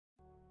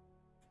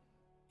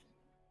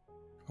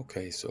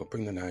Okay, so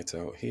bring the knight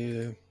out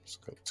here. It's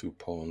got 2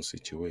 pawn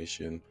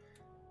situation.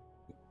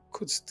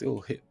 Could still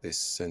hit this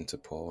center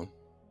pawn,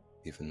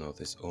 even though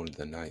there's only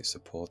the knight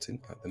supporting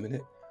at the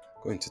minute.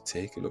 Going to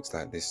take. It looks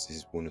like this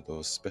is one of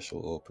those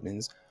special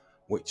openings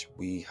which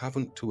we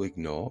haven't to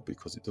ignore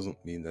because it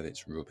doesn't mean that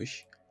it's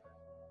rubbish.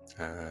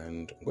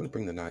 And I'm going to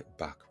bring the knight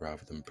back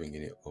rather than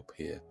bringing it up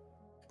here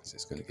because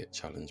it's going to get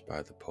challenged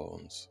by the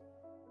pawns.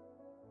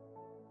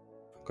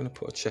 I'm going to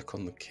put a check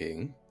on the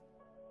king,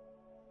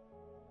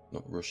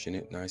 not rushing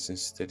it, nice and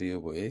steady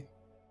away.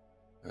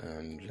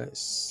 And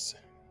let's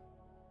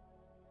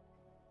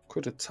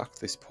could attack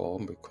this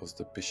pawn because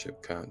the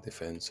bishop can't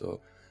defend,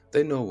 so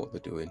they know what they're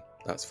doing.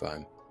 That's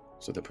fine.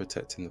 So they're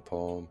protecting the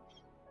pawn.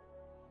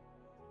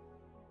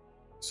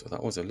 So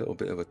that was a little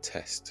bit of a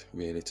test,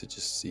 really, to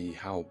just see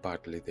how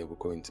badly they were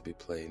going to be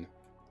playing.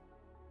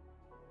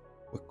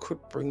 We could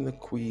bring the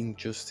queen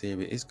just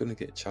here. It is going to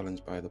get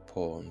challenged by the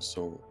pawn,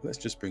 so let's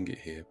just bring it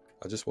here.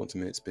 I just want to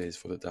make space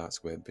for the dark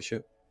square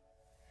bishop.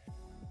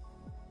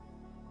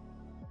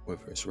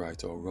 Whether it's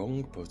right or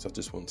wrong, but I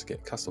just want to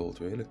get castled,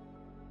 really.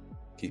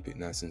 Keep it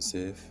nice and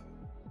safe.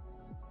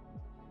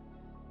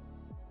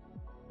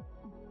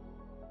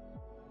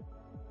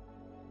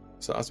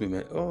 So as we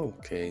met,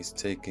 okay, it's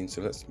taking,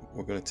 so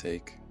we're going to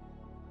take,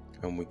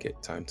 and we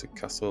get time to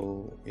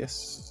castle,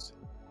 yes.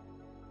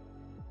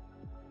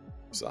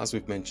 So as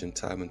we've mentioned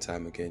time and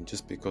time again,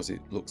 just because it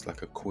looks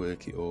like a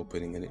quirky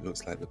opening and it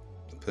looks like the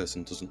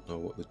person doesn't know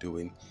what they're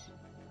doing,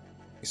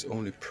 it's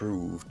only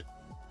proved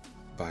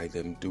by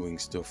them doing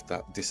stuff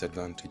that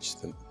disadvantages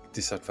them.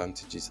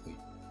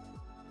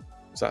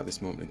 So at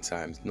this moment in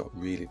time, it's not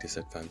really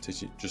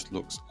disadvantaged, it just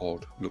looks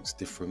odd, looks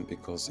different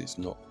because it's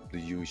not the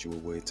usual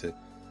way to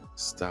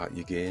start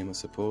your game, I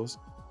suppose.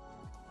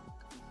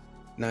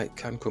 Knight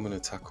can come and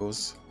attack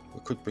us.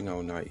 We could bring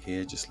our knight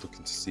here, just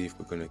looking to see if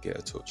we're going to get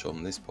a touch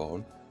on this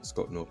pawn. It's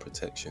got no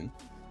protection,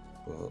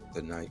 but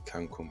the knight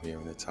can come here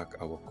and attack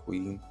our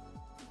queen.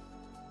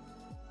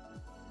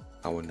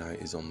 Our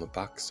knight is on the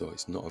back, so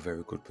it's not a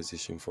very good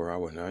position for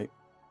our knight.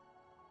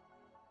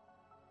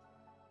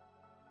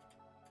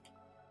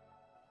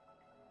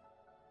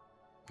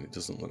 It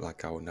doesn't look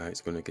like our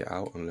knight's going to get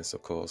out unless,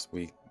 of course,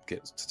 we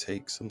get to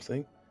take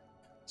something.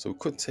 So we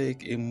could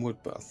take inward,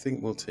 but I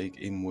think we'll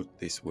take inward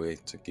this way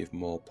to give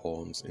more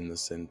pawns in the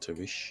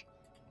centre-ish.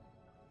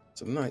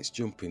 So the knight's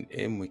jumping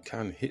in. We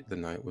can hit the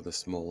knight with a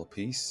smaller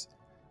piece.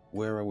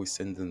 Where are we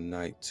sending the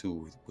knight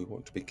to? We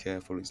want to be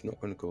careful. It's not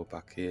going to go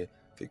back here.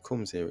 If it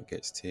comes here, it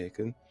gets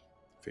taken.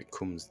 If it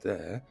comes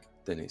there,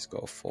 then it's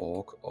got a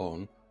fork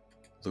on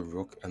the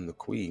rook and the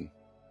queen.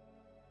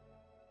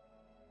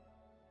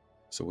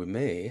 So we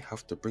may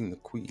have to bring the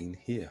queen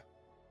here.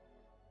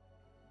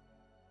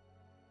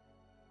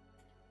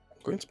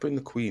 I'm going to bring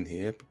the queen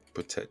here,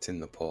 protecting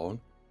the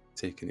pawn,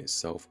 taking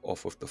itself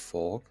off of the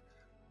fork.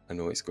 I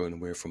know it's going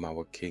away from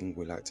our king.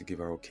 We like to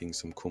give our king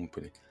some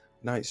company.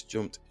 Knight's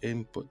jumped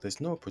in, but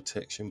there's no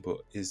protection.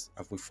 But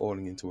have we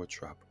fallen into a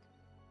trap?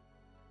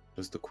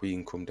 Does the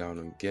queen come down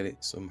and get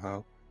it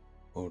somehow?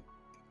 Or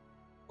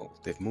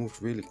they've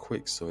moved really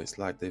quick, so it's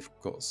like they've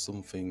got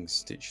something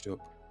stitched up.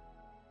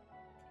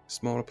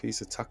 Smaller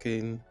piece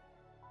attacking,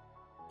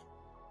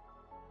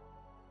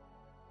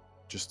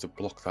 just to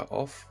block that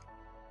off.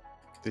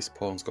 This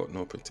pawn's got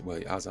no protection. Well,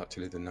 it has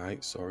actually the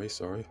knight. Sorry.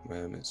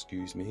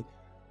 Excuse me.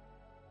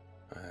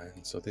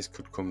 And so this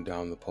could come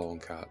down. The pawn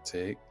can't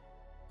take.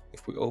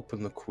 If we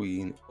open the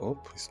queen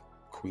up, this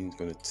queen's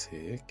going to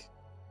take.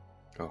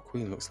 Our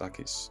queen looks like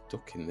it's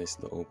stuck in this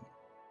little.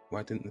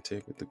 Why didn't they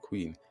take with the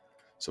queen?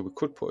 So we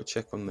could put a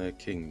check on their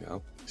king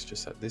now. It's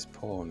just that this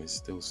pawn is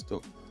still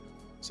stuck.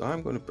 So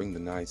I'm going to bring the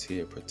knight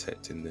here,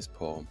 protecting this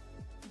pawn.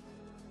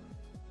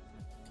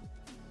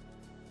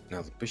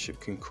 Now the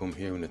bishop can come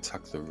here and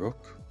attack the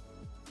rook.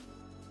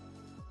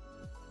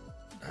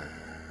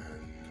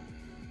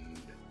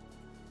 And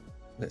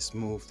let's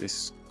move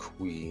this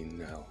queen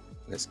now.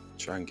 Let's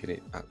try and get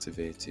it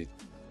activated.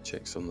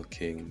 Checks on the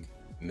king,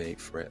 mate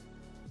threat.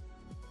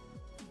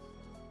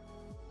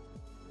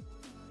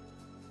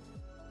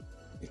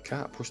 He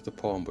can't push the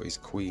pawn, but his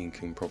queen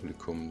can probably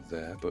come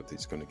there, but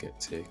it's going to get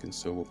taken.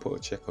 So we'll put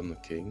a check on the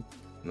king,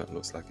 and that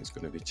looks like it's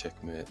going to be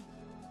checkmate.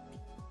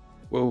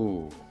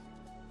 Whoa,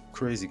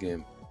 crazy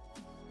game.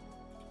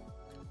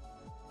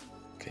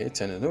 Okay,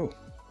 10-0.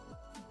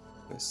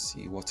 Let's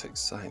see what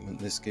excitement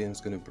this game's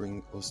going to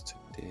bring us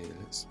today.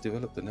 Let's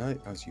develop the knight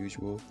as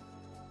usual.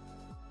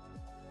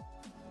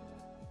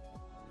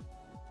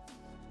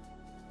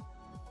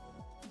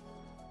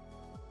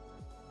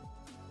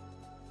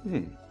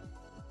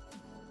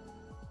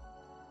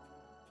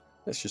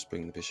 Let's just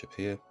bring the bishop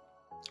here.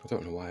 I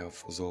don't know why I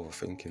was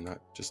overthinking that,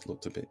 just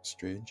looked a bit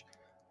strange.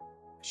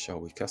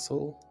 Shall we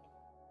castle?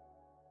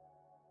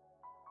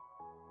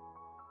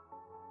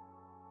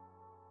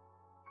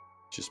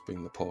 Just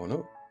bring the pawn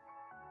up,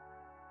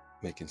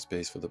 making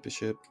space for the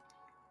bishop.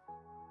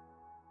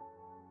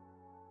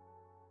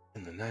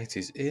 And the knight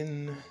is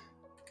in.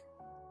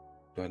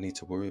 Do I need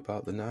to worry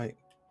about the knight?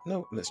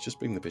 No, let's just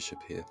bring the bishop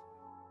here.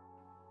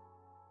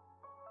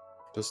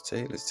 Does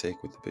take, let's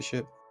take with the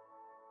bishop.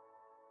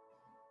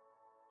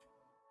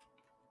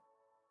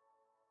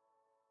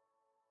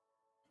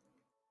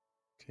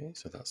 Okay,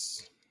 so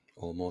that's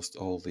almost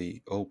all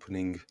the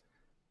opening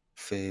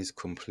phase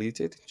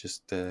completed.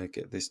 Just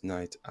get this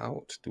knight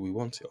out. Do we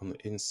want it on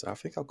the inside? I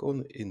think I'll go on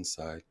the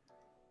inside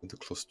with the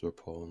cluster of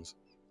pawns.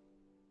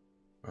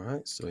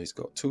 Alright, so he's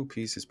got two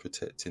pieces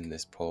protecting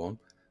this pawn.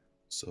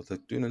 So they're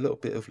doing a little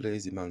bit of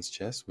lazy man's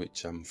chess,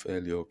 which I'm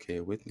fairly okay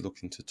with,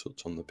 looking to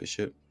touch on the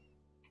bishop.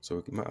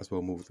 So we might as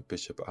well move the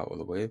bishop out of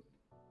the way.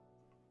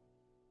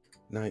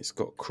 Knight's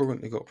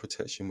currently got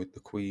protection with the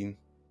queen.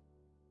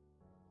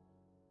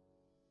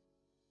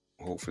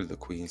 Hopefully the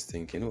queen's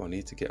thinking, oh, I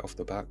need to get off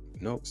the back.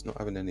 No, it's not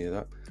having any of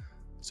that.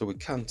 So we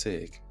can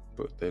take,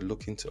 but they're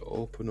looking to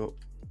open up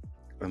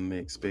and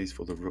make space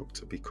for the rook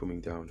to be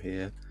coming down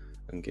here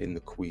and getting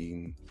the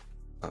queen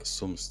at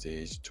some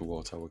stage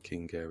towards our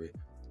king area.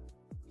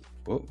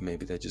 But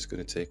maybe they're just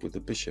going to take with the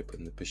bishop,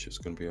 and the bishop's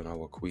going to be on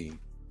our queen.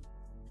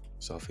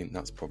 So I think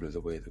that's probably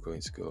the way they're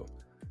going to go.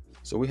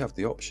 So we have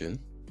the option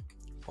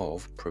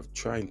of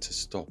trying to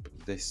stop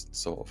this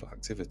sort of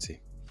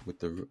activity with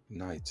the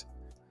knight.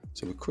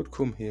 So we could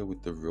come here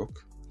with the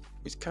rook,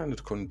 which kind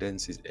of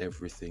condenses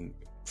everything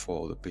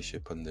for the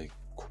bishop and the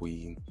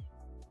queen,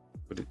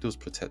 but it does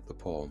protect the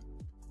pawn.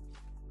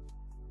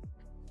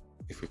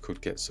 If we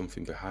could get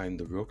something behind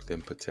the rook,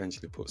 then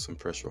potentially put some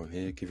pressure on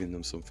here, giving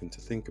them something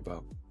to think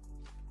about.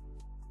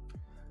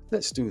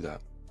 Let's do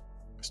that.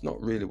 It's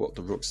not really what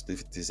the rook's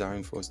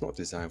designed for. It's not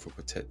designed for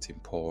protecting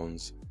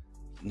pawns,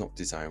 not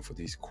designed for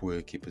these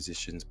quirky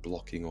positions,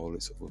 blocking all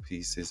its other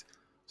pieces.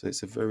 So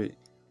it's a very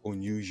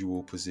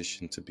unusual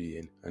position to be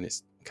in, and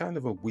it's kind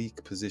of a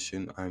weak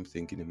position, I'm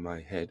thinking in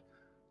my head,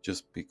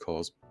 just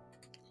because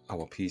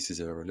our pieces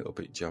are a little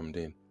bit jammed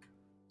in.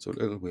 So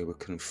the little way we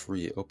can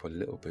free it up a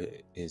little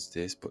bit is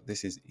this, but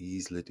this is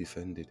easily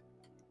defended.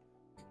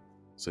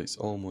 So it's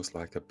almost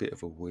like a bit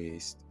of a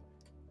waste.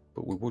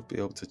 But we would be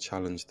able to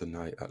challenge the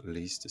knight at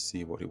least to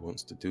see what he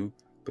wants to do.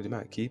 But he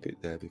might keep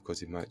it there because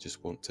he might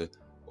just want to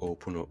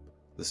open up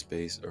the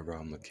space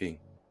around the king.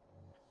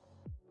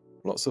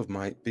 Lots of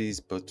might be's,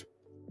 but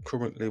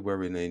currently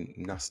we're in a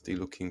nasty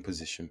looking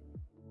position.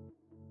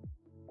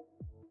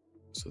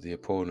 So the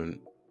opponent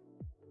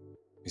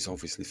is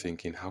obviously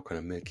thinking, how can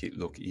I make it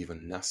look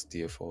even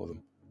nastier for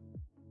them?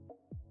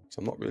 So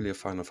I'm not really a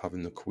fan of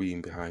having the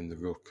queen behind the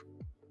rook.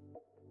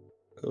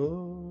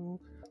 Oh,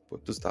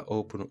 but does that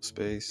open up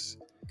space?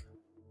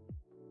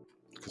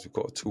 Because we've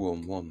got a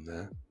 2-on-1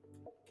 there.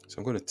 So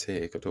I'm going to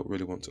take. I don't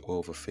really want to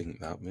overthink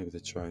that. Maybe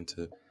they're trying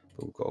to,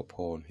 but we've got a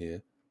pawn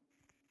here.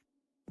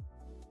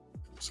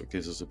 So it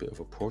gives us a bit of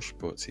a push,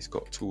 but he's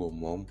got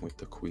 2-on-1 with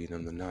the queen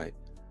and the knight.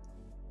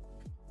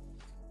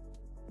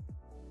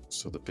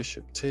 So the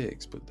bishop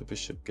takes, but the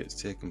bishop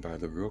gets taken by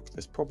the rook.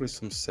 There's probably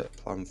some set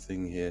plan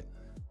thing here.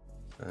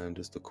 And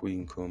does the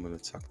queen come and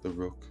attack the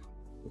rook?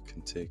 We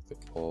can take the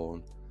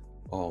pawn.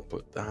 Oh,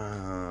 but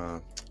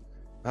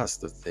that's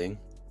the thing.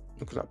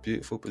 Look at that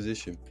beautiful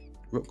position.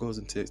 Rook goes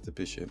and takes the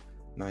bishop.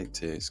 Knight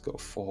takes. Got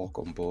a fork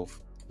on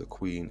both the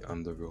queen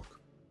and the rook.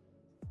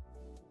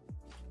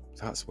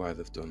 That's why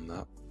they've done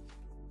that.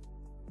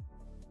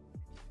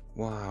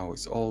 Wow,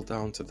 it's all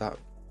down to that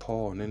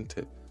pawn, isn't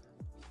it?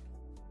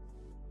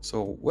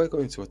 So we're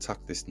going to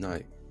attack this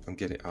knight and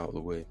get it out of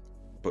the way.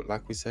 But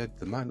like we said,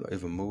 they might not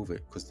even move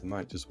it because they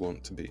might just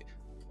want to be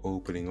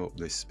opening up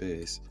this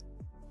space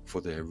for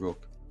their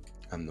rook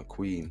and the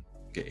queen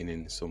getting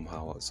in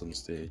somehow at some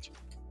stage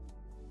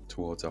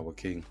towards our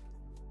king.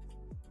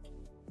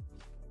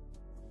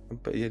 I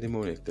bet you any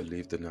money if they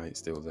leave the knight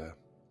still there.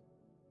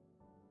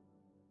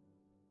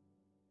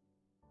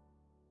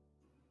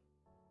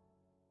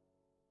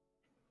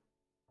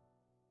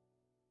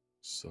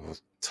 So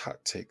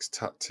tactics.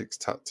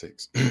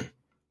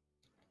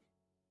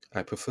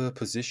 I prefer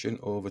position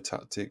over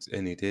tactics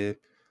any day,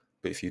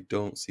 but if you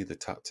don't see the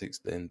tactics,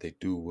 then they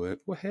do work.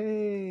 Well,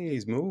 hey,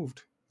 he's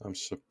moved. I'm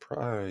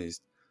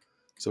surprised.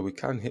 So we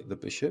can hit the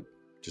bishop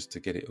just to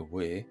get it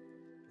away,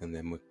 and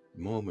then we're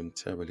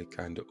momentarily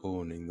kind of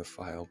owning the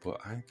file,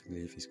 but I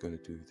believe he's going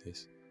to do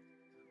this.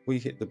 We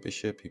hit the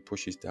bishop, he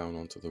pushes down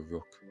onto the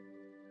rook.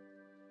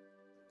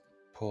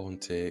 Pawn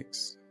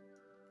takes.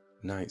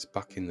 Knight's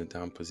back in the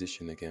down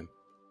position again.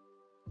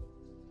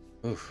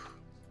 Oof.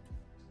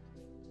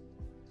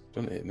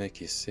 Doesn't it make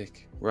you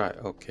sick? Right,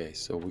 okay,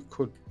 so we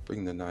could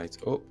bring the knight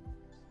up,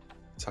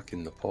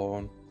 attacking the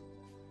pawn.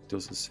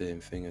 Does the same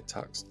thing,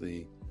 attacks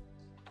the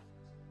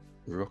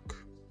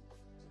rook.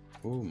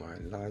 Oh my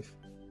life.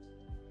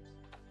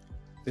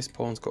 This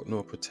pawn's got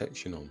no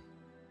protection on,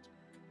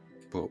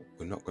 but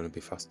we're not going to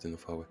be fast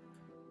enough, are we?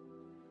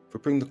 If we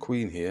bring the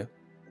queen here,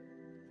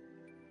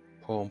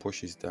 pawn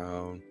pushes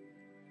down.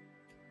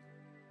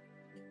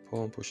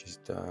 Pawn pushes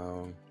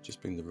down.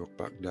 Just bring the rook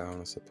back down,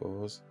 I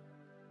suppose.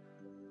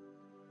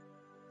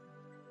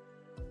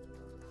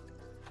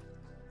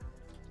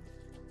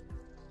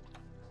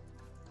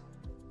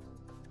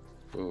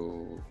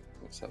 Oh,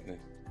 what's happening?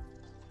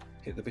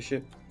 Hit the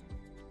bishop.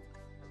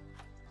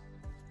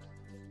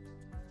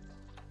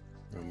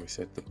 And we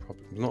said the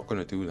problem. We're not going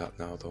to do that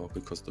now though,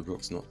 because the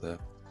rook's not there.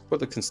 But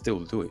they can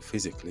still do it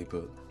physically,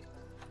 but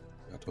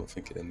I don't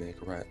think it'll make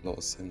a lot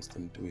of sense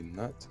them doing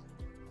that.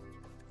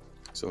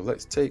 So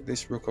let's take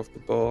this rook off the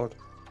board.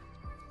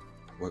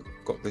 We've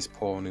got this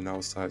pawn in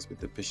our sights with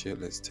the bishop.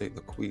 Let's take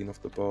the queen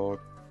off the board.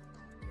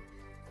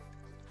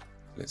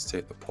 Let's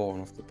take the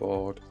pawn off the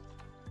board.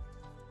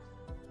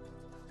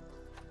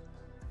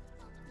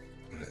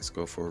 Let's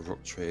go for a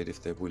rook trade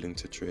if they're willing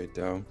to trade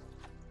down.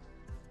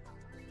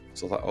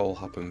 So that all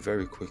happened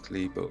very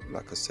quickly, but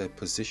like I said,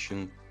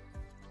 position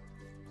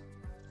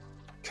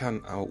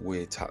can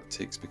outweigh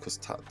tactics, because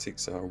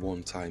tactics are a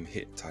one-time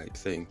hit type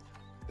thing.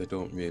 They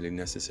don't really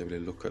necessarily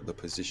look at the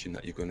position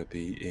that you're going to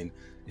be in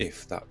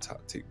if that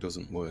tactic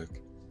doesn't work.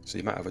 So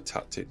you might have a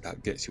tactic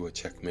that gets you a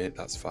checkmate,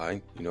 that's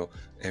fine, you know,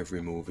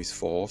 every move is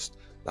forced,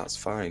 that's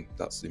fine,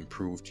 that's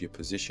improved your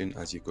position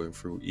as you're going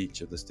through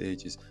each of the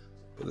stages.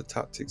 But the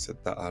tactics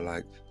that are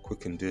like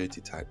quick and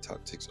dirty type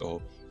tactics,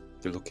 or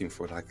they're looking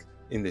for, like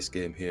in this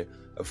game here,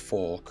 a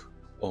fork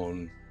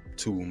on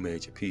two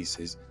major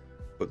pieces,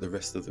 but the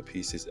rest of the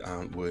pieces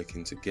aren't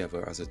working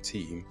together as a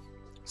team,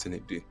 so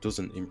it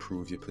doesn't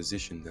improve your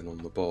position then on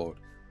the board.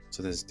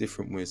 So there's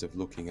different ways of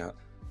looking at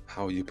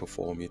how you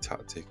perform your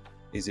tactic.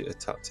 Is it a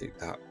tactic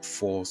that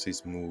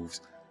forces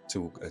moves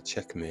to a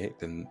checkmate?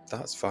 Then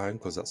that's fine,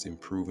 because that's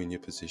improving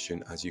your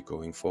position as you're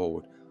going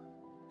forward.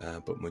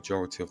 But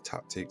majority of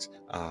tactics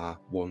are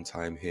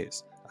one-time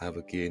hits,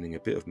 either gaining a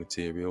bit of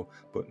material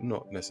but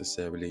not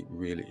necessarily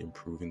really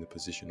improving the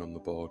position on the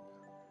board.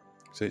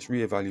 So it's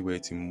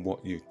re-evaluating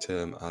what you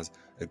term as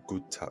a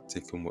good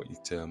tactic and what you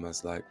term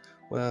as like,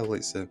 well,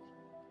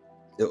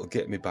 it'll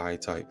get me by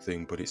type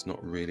thing, but it's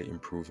not really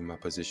improving my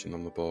position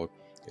on the board.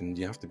 And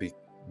you have to be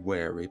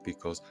wary,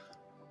 because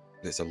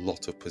there's a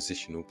lot of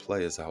positional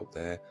players out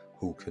there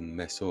who can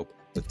mess up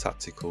the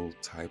tactical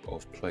type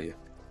of player.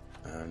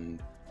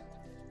 And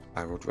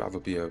I would rather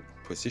be a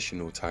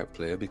positional type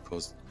player,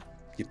 because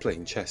you're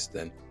playing chess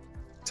then.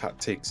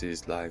 Tactics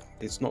is like,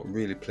 it's not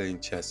really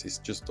playing chess, it's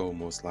just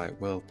almost like,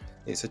 well,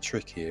 it's a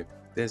trick here,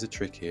 there's a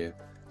trick here,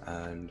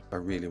 and I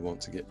really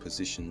want to get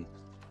position,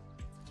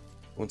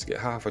 I want to get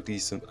half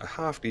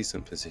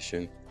decent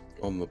position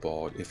on the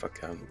board if I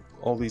can.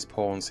 All these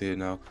pawns here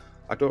now,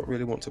 I don't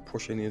really want to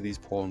push any of these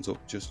pawns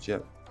up just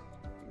yet.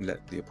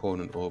 Let the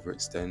opponent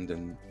overextend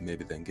and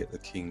maybe then get the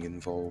king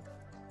involved.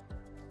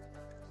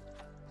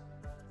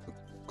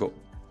 We've got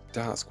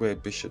dark square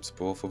bishops,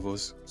 both of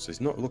us, so he's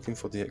not looking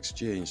for the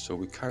exchange, so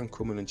we can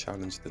come in and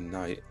challenge the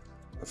knight.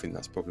 I think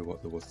that's probably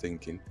what they were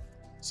thinking.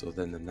 So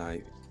then the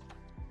knight,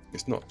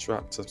 it's not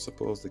trapped, I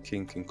suppose the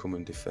king can come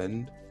and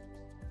defend.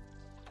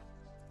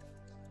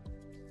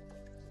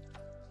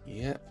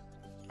 Yeah,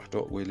 I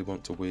don't really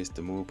want to waste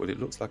the move, but it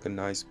looks like a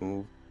nice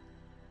move.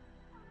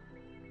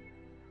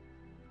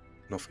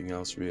 Nothing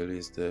else really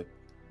is there.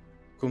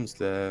 Comes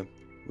there,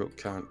 rook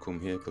can't come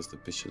here because the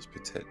bishop's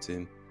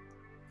protecting.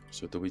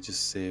 So do we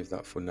just save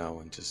that for now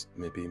and just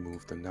maybe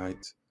move the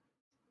knight?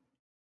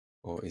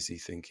 Or is he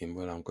thinking,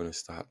 well, I'm going to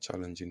start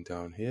challenging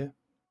down here?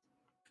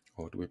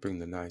 Or do we bring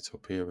the knight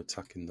up here,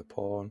 attacking the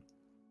pawn?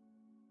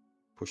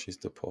 Pushes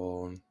the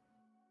pawn.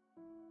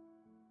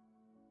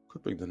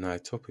 Could bring the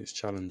knight up, it's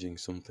challenging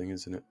something,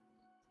 isn't it?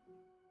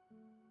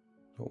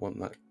 Don't want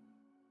that.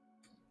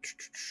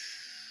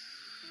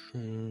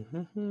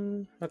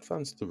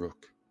 Advance the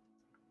rook.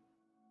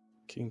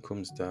 King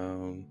comes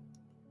down.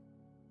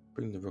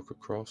 Bring the rook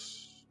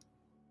across.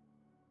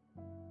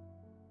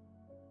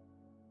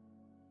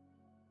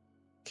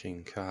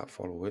 King can't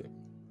follow it.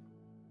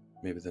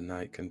 Maybe the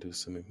knight can do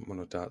something on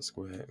a dark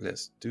square.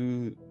 Let's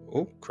do...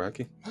 oh,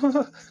 crikey.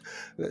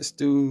 Let's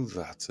do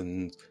that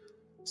and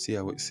see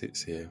how it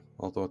sits here.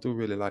 Although I do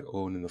really like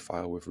owning the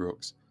file with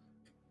rooks.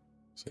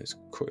 So it's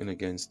cutting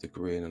against the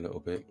grain a little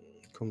bit.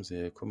 Comes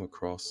here, come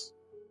across.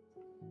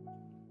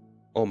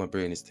 All my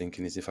brain is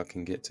thinking is if I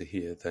can get to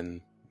here,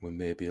 then we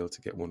may be able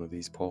to get one of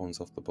these pawns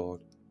off the board.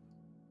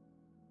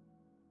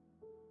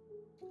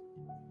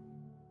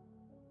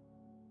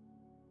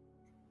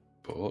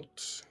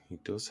 But he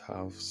does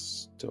have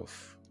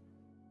stuff.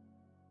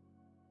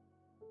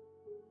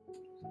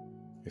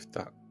 If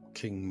that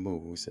king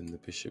moves and the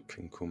bishop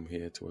can come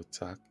here to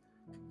attack,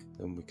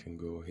 then we can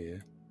go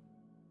here.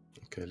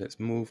 Okay, let's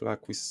move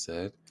like we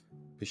said.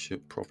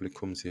 Bishop probably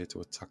comes here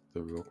to attack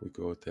the rook. We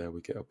go there, we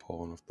get a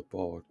pawn off the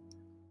board.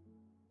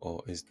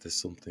 Or is there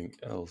something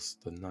else?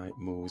 The knight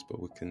moves,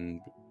 but we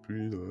can...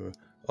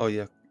 oh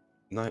yeah,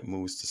 knight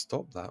moves to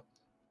stop that.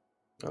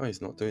 Oh,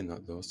 he's not doing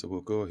that though, so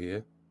we'll go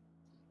here.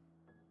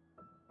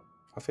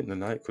 I think the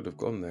knight could have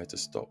gone there to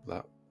stop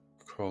that,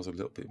 cause a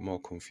little bit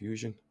more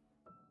confusion.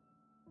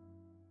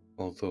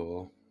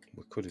 Although,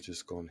 we could have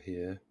just gone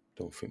here.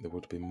 Don't think there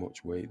would have been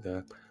much weight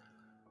there.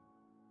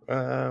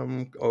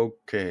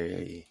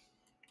 Okay.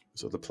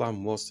 So the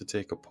plan was to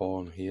take a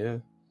pawn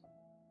here.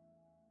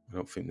 I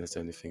don't think there's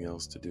anything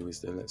else to do,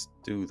 is there? Let's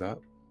do that.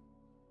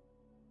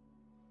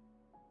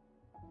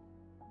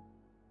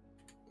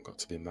 Got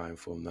to be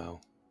mindful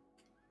now.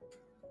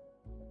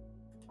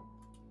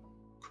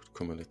 Could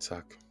come and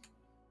attack.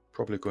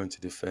 Probably going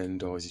to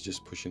defend, or is he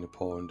just pushing a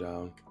pawn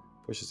down?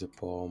 Pushes a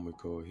pawn, we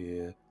go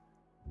here.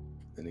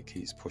 Then he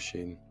keeps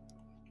pushing.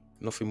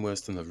 Nothing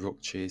worse than a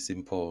rook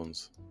chasing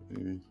pawns.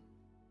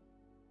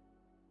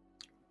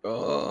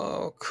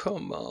 Oh,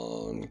 come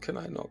on. Can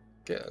I not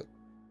get a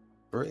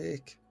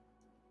break?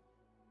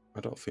 I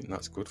don't think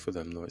that's good for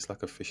them, though. It's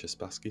like a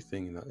Fisher-Spassky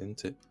thing, that,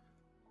 isn't it?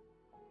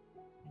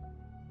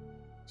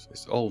 So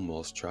it's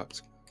almost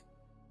trapped.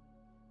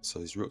 So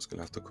his rook's going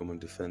to have to come and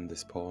defend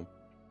this pawn.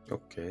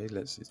 Okay,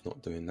 it's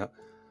not doing that.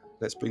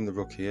 Let's bring the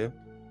rook here.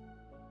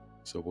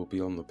 So we'll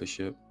be on the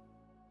bishop.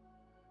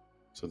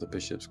 So the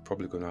bishop's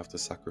probably going to have to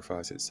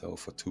sacrifice itself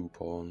for 2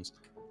 pawns.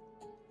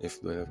 If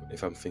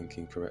I'm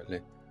thinking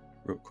correctly.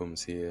 Rook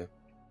comes here.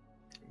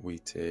 We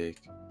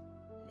take...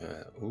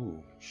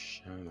 ooh,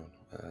 shine on.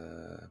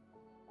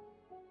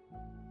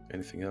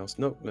 Anything else?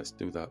 No, let's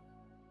do that.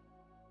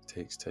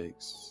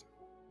 Takes.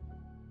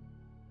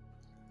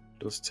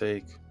 Does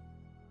take.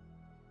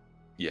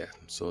 Yeah,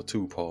 so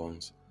 2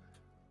 pawns.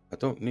 I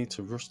don't need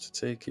to rush to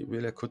take it,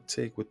 really. I could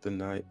take with the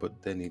knight,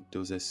 but then he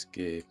does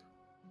escape.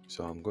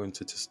 So I'm going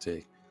to just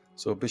take.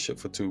 So bishop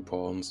for 2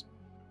 pawns.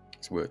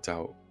 It's worked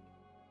out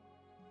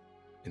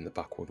in the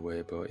backward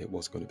way, but it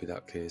was going to be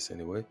that case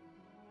anyway.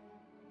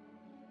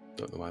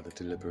 Don't know why they're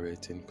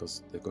deliberating,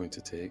 because they're going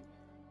to take.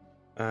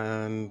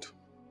 And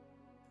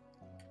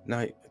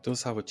knight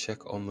does have a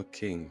check on the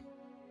king.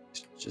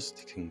 It's just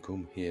he can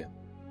come here.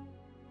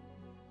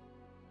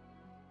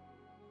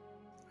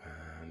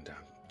 And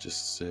I'm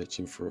just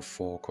searching for a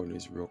fork on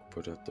his rook,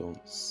 but I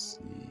don't see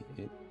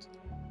it.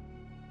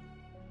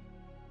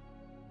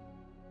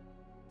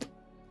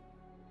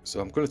 So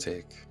I'm going to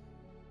take.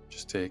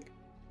 Just take.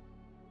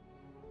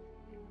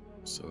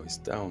 So it's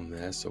down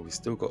there, so we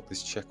still got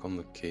this check on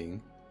the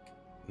king.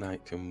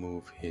 Knight can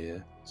move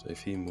here, so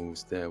if he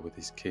moves there with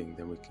his king,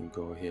 then we can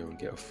go here and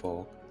get a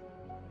fork.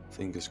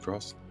 Fingers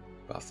crossed,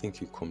 but I think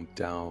he'll come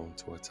down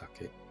to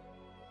attack it.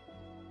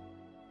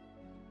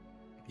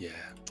 Yeah,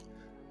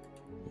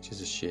 which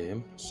is a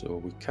shame. So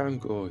we can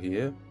go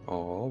here,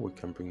 or we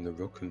can bring the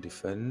rook and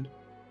defend.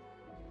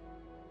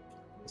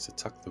 Let's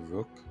attack the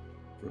rook.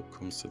 Rook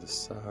comes to the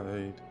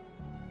side.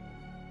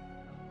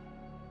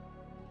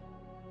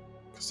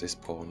 Because this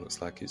pawn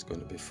looks like it's going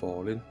to be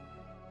falling.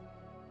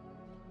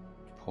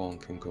 Pawn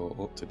can go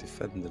up to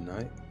defend the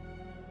knight.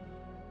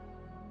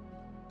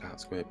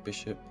 That's great.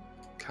 Bishop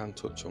can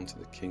touch onto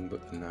the king,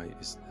 but the knight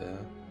is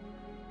there.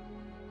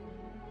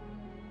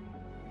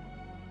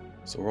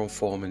 So we're on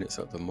 4 minutes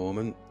at the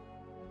moment.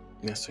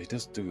 Yeah, so he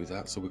does do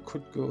that. So we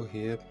could go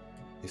here.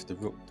 If the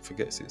rook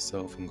forgets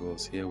itself and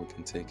goes here, we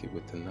can take it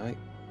with the knight.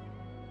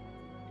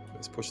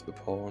 Let's push the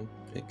pawn.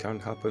 It can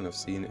happen. I've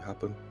seen it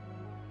happen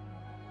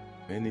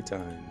many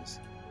times.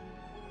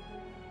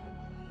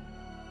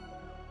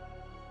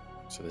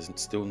 So there's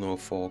still no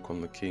fork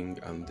on the king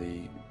and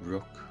the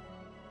rook.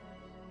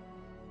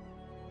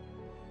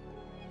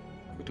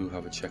 We do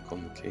have a check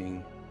on the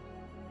king.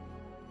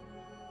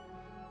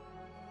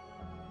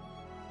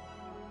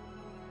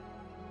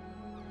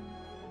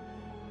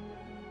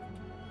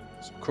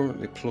 So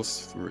currently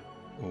 +3.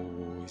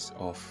 Oh, he's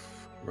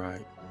off.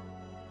 Right.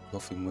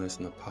 Nothing worse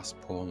than a passed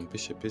pawn.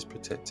 Bishop is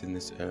protecting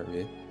this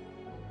area.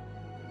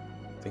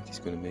 I think he's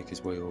going to make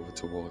his way over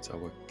towards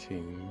our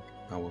king,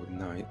 our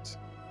knight.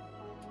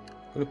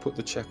 I'm going to put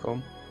the check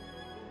on.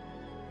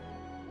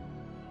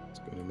 He's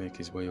going to make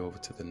his way over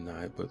to the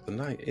knight, but the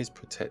knight is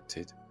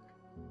protected.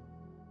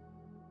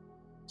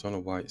 It's on a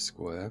white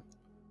square.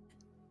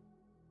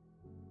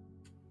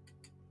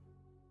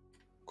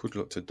 Could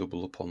look to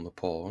double up on the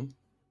pawn.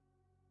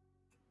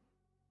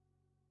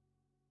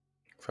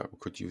 In fact, we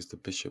could use the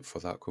bishop for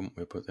that, couldn't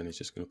we? But then he's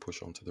just going to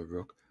push onto the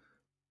rook.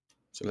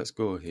 So let's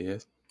go here.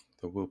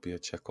 There will be a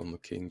check on the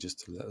king just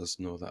to let us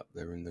know that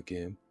they're in the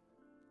game.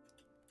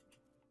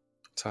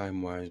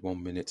 Time-wise,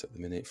 1 minute at the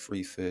minute,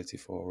 3:30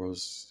 for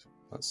us.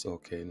 That's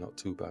okay, not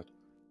too bad.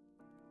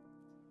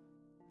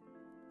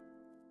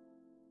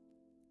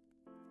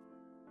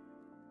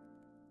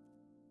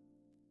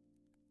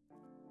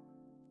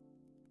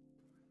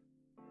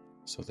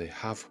 So they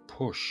have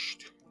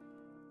pushed.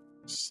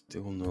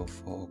 Still no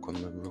fork on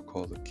the rook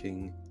or the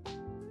king.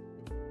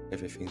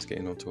 Everything's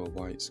getting onto a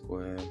white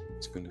square.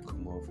 It's going to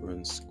come over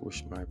and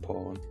squish my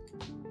pawn.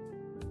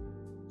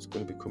 It's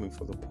going to be coming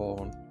for the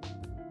pawn.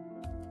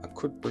 I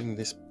could bring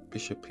this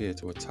bishop here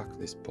to attack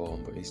this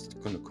pawn, but he's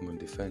going to come and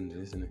defend it,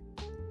 isn't he?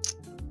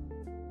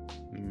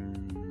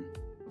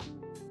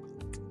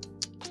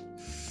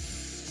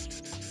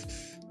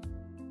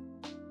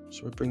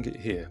 Shall we bring it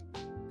here?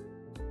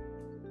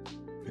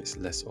 It's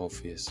less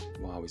obvious.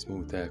 Wow, he's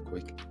moved there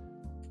quick.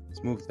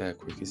 He's moved there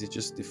quick. Is he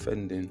just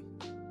defending?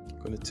 I'm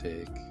going to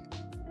take.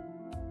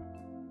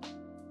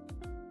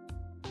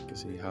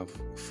 Does he have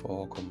a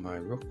fork on my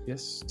rook?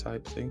 Yes,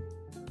 type thing.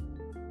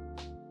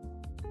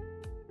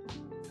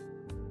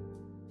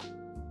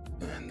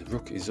 And the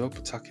rook is up,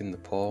 attacking the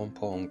pawn.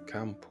 Pawn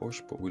can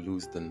push, but we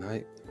lose the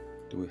knight.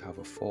 Do we have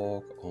a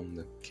fork on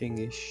the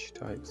kingish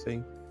type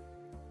thing?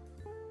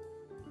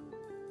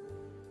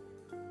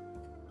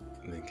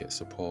 And then get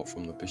support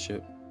from the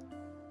bishop.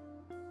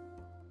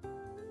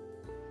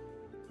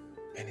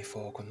 Any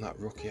fork on that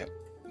rook yet?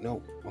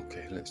 No.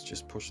 Okay, let's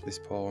just push this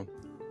pawn.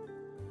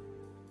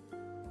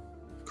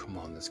 Come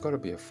on, there's got to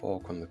be a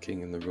fork on the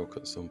king and the rook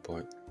at some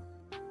point.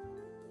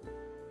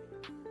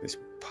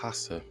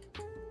 passer.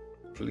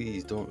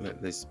 Please don't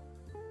let this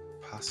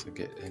passer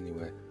get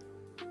anywhere.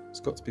 It's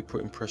got to be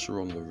putting pressure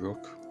on the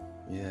rook.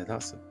 Yeah,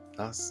 that's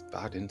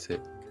bad, isn't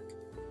it?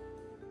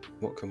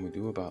 What can we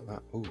do about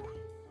that? Oh,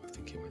 I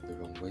think he went the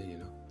wrong way, you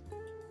know.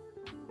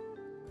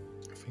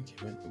 I think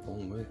he went the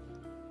wrong way.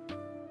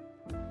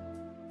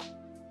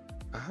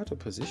 I had a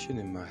position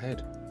in my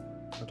head.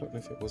 I don't know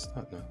if it was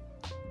that now.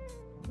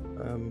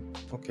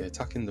 Okay,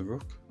 attacking the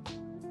rook.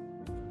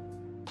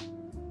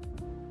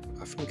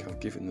 I think I've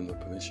given them the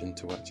permission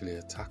to actually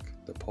attack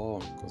the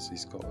pawn because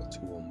he's got a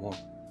 2-on-1.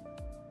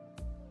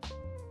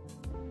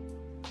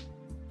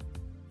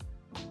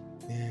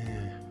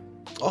 Yeah.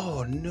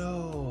 Oh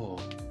no!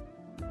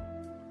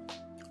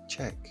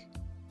 Check.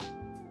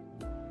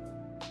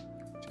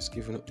 Just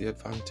giving up the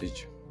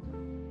advantage.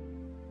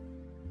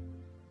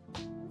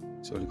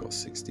 It's only got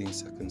 16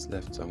 seconds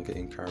left, so I'm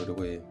getting carried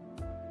away.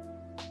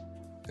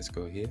 Let's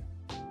go here.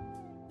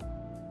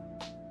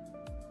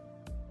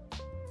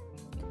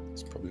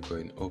 It's probably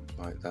going up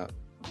like that.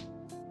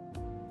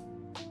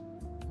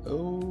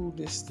 Oh,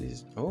 this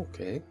is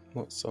okay.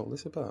 What's all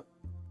this about?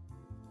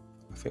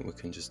 I think we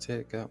can just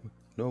take that.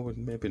 No,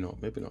 maybe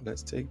not. Maybe not.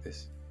 Let's take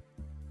this.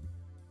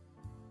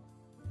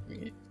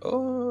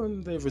 Oh,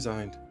 and they've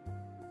resigned.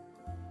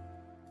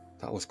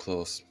 That was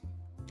close.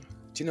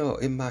 Do you know,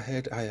 in my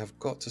head, I have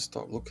got to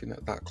stop looking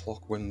at that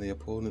clock when the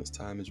opponent's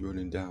time is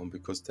running down,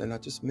 because then I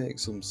just make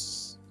some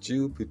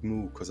stupid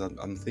move because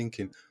I'm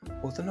thinking,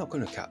 well, they're not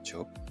going to catch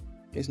up.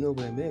 It's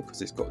nowhere near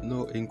because it's got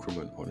no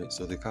increment on it,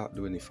 so they can't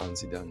do any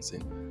fancy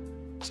dancing.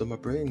 So my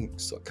brain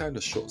kind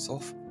of shuts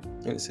off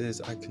and it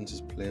says I can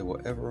just play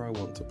whatever I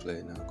want to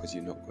play now because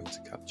you're not going to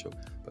catch up.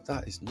 But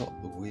that is not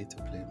the way to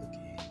play the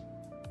game.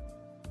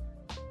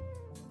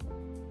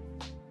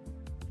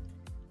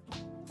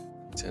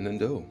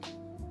 10-0.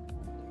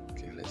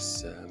 Okay,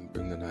 let's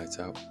bring the knight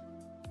out.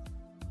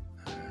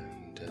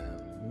 And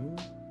I'm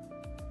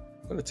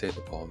going to take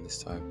the pawn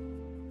this time.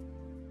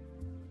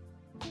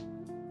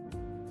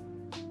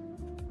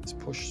 Let's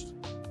push.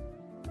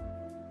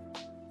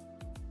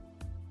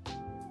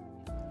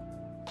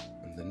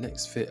 And the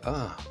next phase,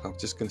 I'm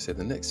just going to say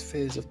the next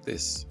phase of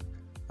this,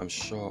 I'm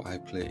sure I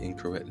play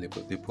incorrectly,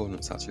 but the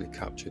opponent's actually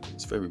captured.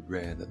 It's very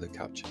rare that they're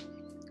captured.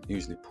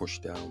 Usually push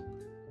down.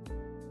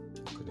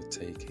 I'm going to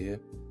take here.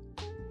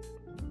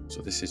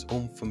 So this is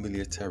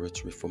unfamiliar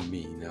territory for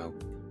me now,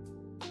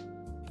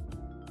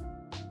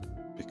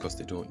 because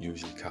they don't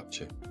usually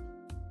capture.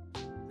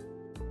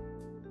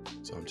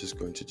 So I'm just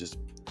going to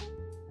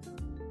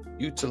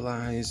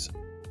utilize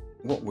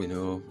what we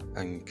know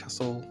and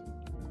castle,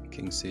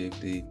 king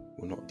safety.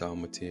 We're not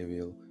down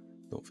material.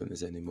 Don't think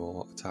there's any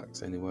more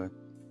attacks anywhere.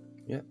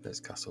 Yeah,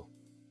 there's castle.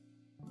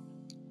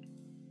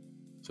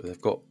 So they've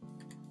got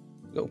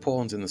little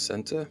pawns in the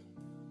center,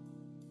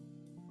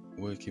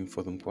 working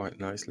for them quite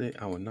nicely.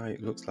 Our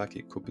knight looks like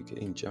it could be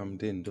getting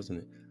jammed in, doesn't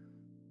it?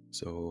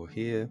 So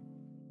here,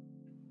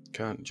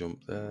 can't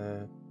jump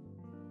there,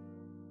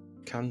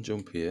 can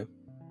jump here.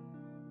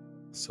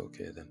 It's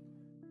okay then.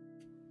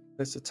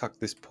 Let's attack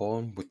this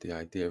pawn with the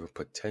idea of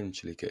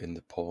potentially getting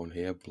the pawn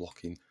here,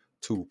 blocking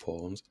 2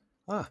 pawns.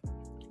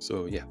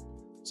 So yeah,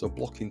 so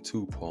blocking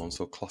 2 pawns,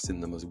 so classing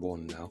them as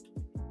 1 now.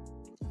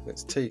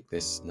 Let's take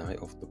this knight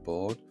off the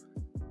board.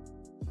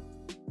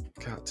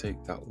 Can't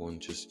take that one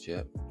just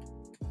yet.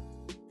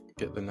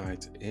 Get the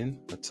knight in,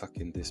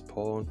 attacking this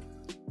pawn.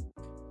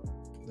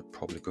 They're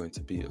probably going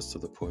to beat us to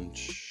the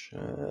punch.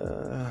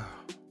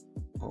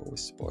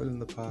 Always spoiling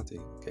the party.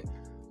 Okay,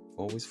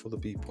 always for the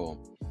B pawn.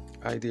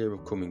 Idea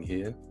of coming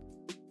here,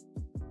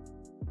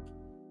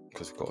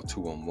 because we've got a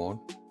 2-on-1.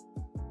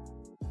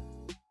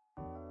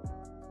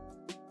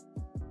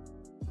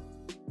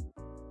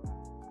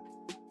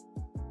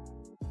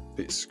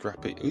 Bit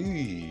scrappy.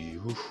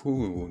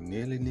 Ooh,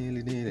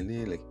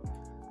 nearly.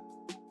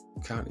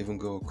 Can't even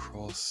go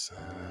across.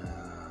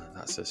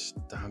 That's a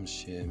damn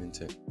shame,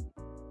 isn't it?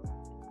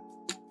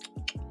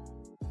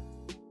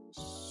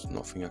 There's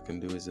nothing I can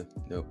do, is there?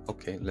 No.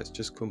 Okay, let's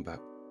just come back.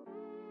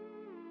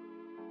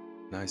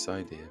 Nice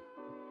idea.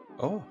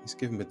 Oh, he's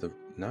giving me the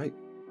knight.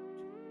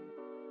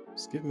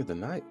 He's giving me the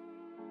knight.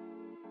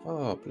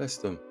 Oh, bless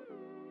them.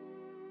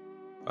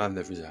 And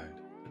they've resigned.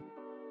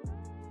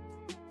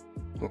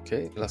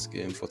 Okay, last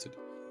game for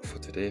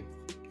today.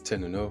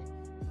 10-0.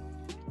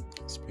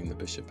 Let's bring the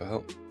bishop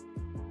out.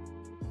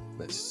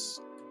 Let's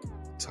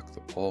attack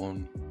the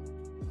pawn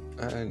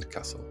and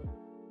castle.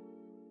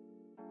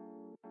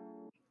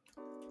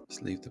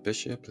 Let's leave the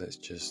bishop. Let's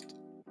just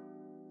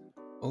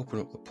open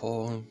up the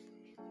pawn.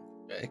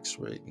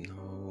 X-ray,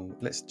 no.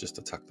 Let's just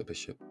attack the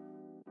bishop.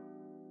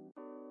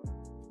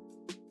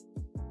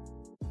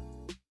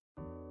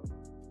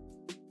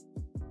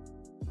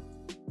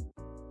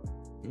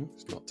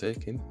 It's not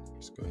taking.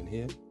 It's going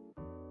here.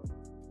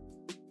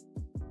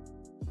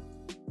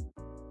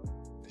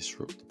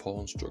 Disrupt the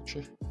pawn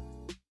structure.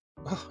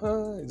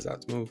 Aha,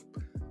 exact move.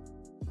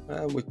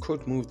 We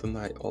could move the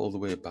knight all the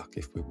way back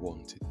if we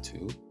wanted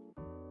to.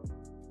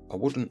 I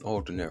wouldn't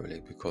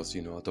ordinarily because,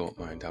 you know, I don't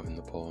mind having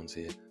the pawns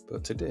here.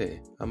 But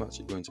today, I'm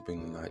actually going to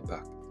bring the knight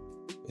back.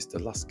 It's the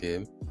last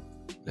game.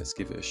 Let's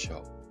give it a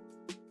shot.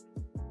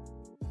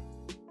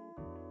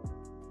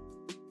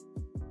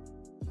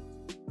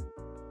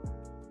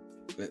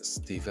 Let's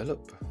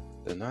develop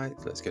the knight.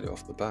 Let's get it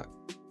off the back.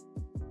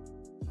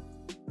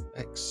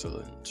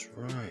 Excellent.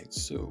 Right,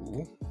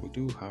 so we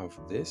do have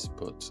this,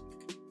 but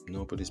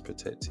nobody's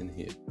protecting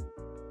here.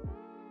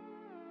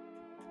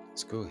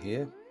 Let's go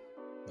here.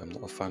 I'm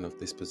not a fan of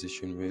this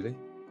position really.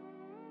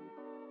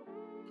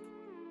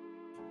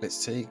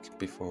 Let's take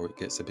before it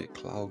gets a bit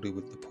cloudy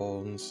with the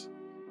pawns.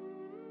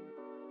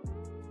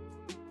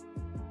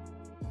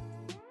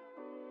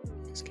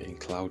 It's getting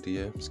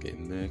cloudier, it's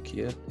getting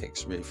murkier.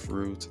 X-ray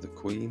through to the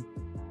queen.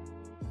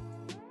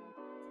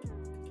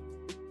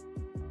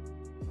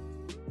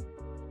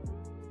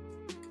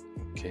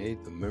 Okay,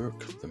 the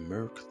murk.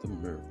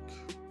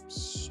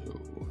 So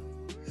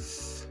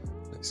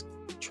let's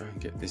try and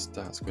get this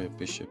dark square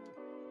bishop.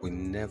 We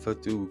never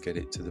do get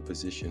it to the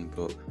position,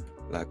 but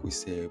like we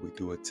say, we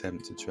do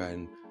attempt to try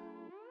and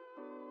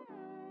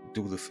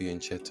do the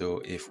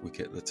fianchetto if we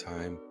get the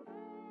time.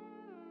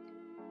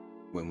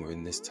 When we're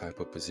in this type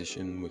of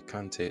position, we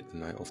can take the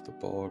knight off the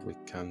board, we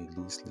can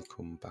loosely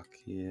come back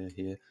here,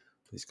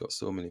 but it's got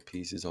so many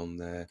pieces on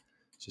there,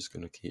 it's just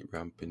going to keep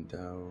ramping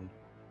down.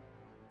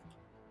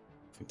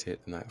 If we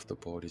take the knight off the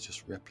board, it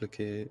just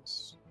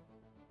replicates.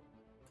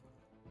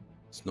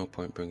 There's no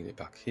point bringing it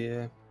back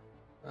here.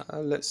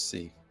 Let's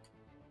see.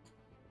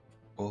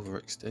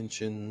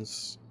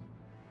 Overextensions,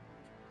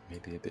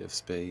 maybe a bit of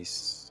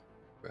space.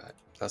 Right,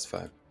 that's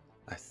fine.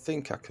 I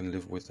think I can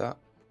live with that.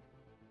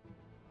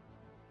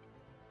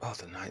 Oh,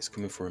 the knight's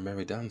coming for a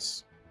merry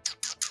dance.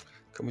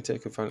 Can we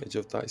take advantage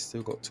of that? It's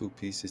still got two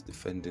pieces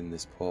defending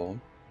this pawn.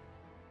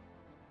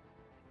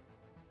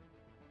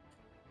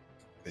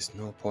 There's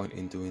no point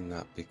in doing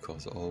that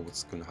because all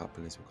what's going to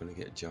happen is we're going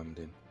to get jammed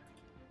in.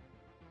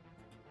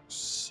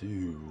 So,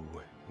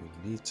 we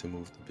need to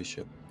move the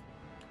bishop.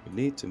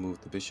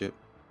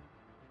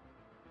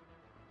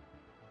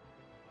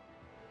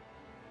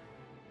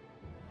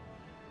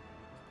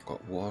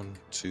 Got 1,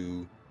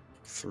 2,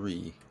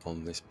 3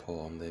 on this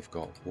pawn. They've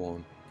got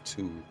 1,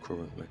 2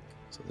 currently.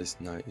 So this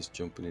knight is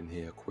jumping in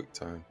here quick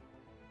time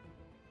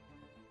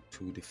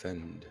to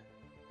defend.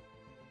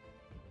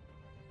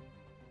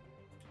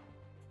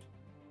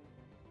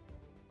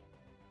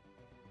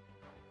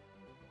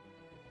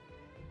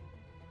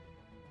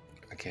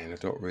 Again, I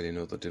don't really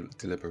know the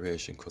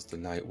deliberation because the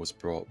knight was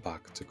brought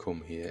back to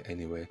come here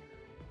anyway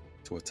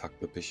to attack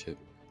the bishop.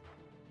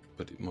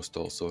 But it must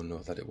also know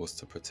that it was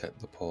to protect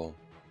the pawn.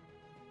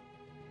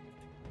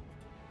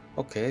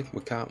 Okay,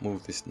 we can't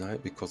move this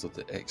knight because of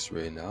the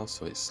X-ray now,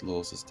 so it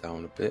slows us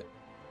down a bit.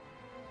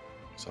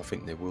 So I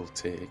think they will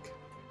take.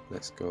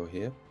 Let's go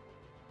here.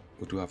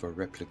 We do have a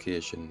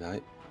replication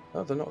knight.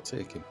 Oh, they're not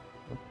taking.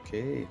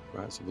 Okay,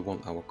 right, so they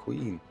want our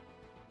queen.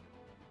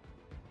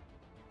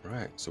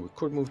 Right, so we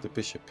could move the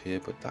bishop here,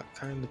 but that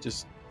kind of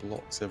just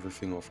blocks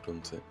everything off,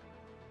 doesn't it?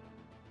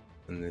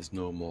 And there's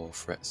no more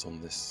threats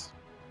on this.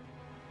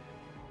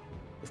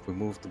 If we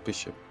move the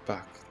bishop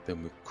back,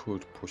 then we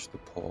could push the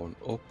pawn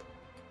up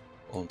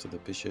onto the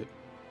bishop.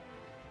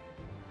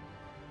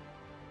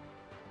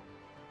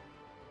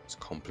 It's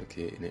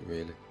complicating it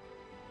really.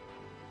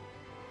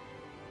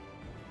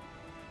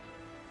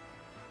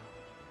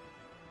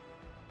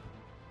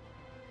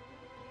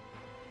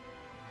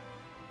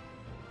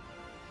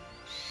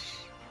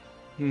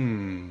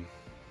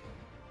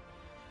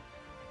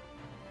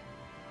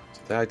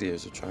 So the idea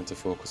is we're trying to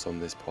focus on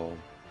this pawn.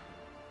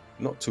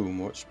 Not too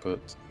much,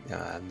 but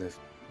yeah, and they've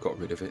got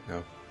rid of it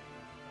now.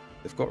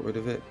 They've got rid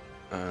of it,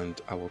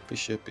 and our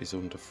bishop is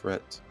under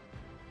threat.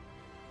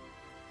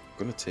 I'm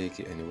going to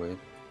take it anyway.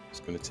 It's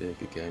going to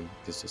take again.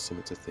 Gives us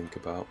something to think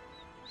about.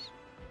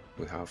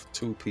 We have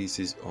 2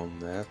 pieces on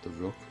there, the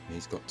rook, and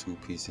he's got 2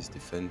 pieces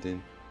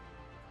defending.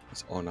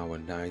 It's on our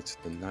knight.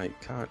 The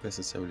knight can't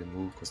necessarily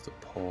move because the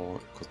pawn,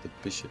 because the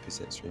bishop is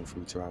entering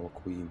through to our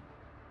queen.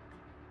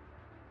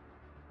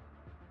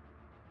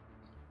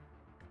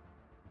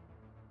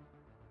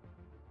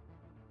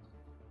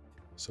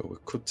 So we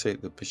could take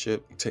the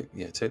bishop. Take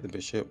the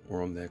bishop.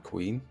 We're on their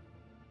queen,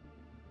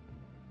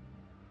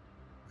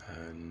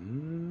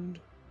 and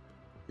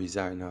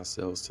resign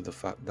ourselves to the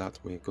fact that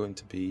we're going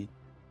to be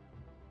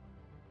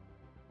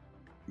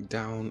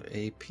down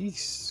a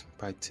piece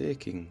by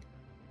taking.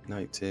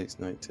 Knight takes,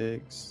 knight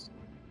takes.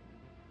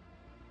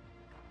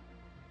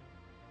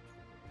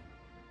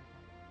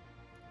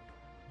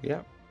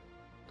 Yep.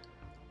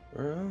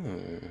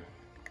 Right.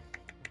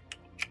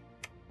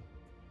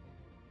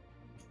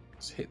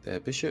 Let's hit their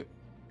bishop.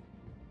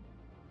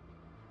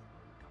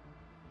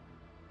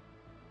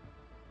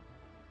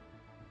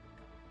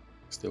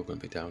 Still going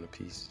to be down a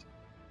piece.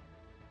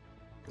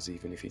 Because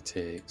even if he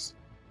takes,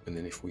 and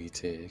then if we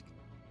take,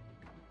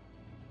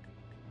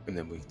 and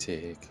then we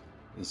take,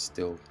 he's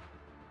still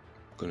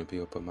going to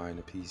be up a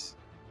minor piece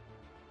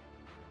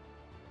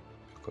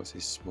because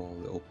his small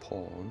little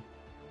pawn.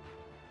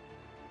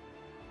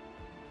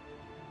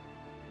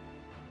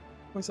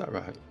 Oh, is that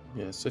right?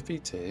 Yeah, so if he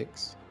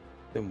takes,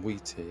 then we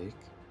take,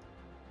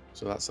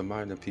 So that's a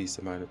minor piece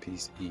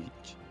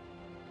each.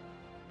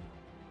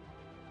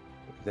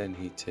 Then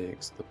he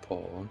takes the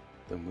pawn,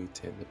 then we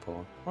take the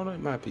pawn. Oh no, it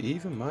might be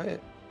even, might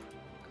it?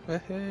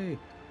 Hey.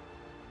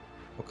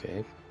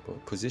 Okay,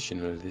 but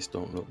positionally this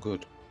don't look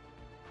good.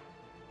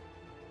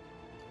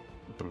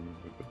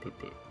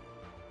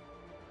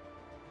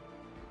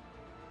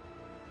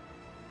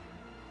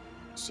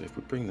 So if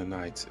we bring the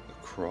knight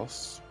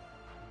across,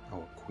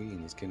 our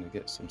queen is going to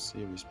get some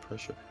serious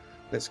pressure.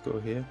 Let's go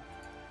here.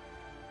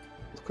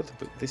 Look at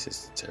the... This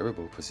is a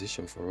terrible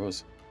position for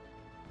us.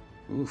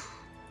 Oof.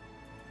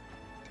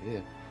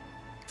 Dear.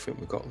 I think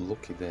we got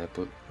lucky there,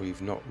 but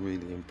we've not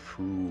really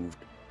improved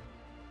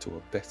to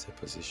a better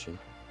position.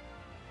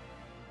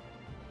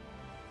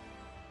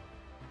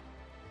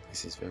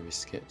 This is very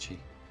sketchy.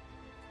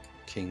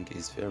 King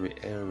is very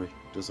airy,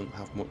 doesn't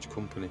have much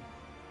company.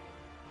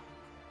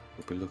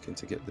 We'll be looking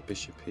to get the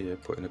bishop here,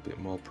 putting a bit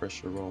more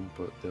pressure on,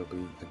 but they'll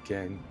be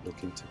again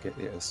looking to get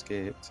it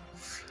escaped.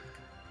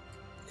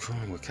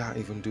 We can't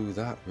even do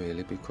that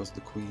really, because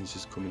the queen's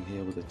just coming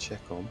here with a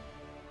check on.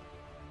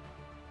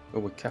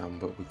 Well, we can,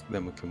 but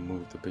then we can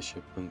move the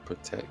bishop and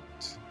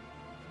protect.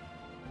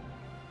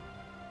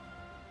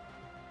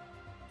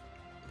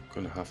 I'm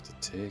gonna have to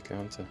take,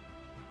 aren't I?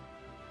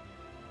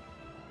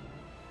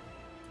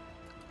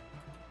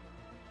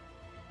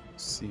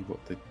 See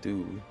what they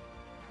do.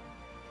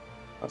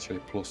 Actually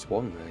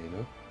 +1 there, you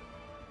know.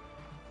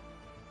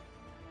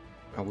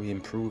 Are we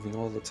improving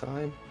all the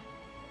time?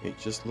 It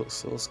just looks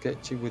so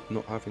sketchy with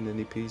not having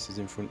any pieces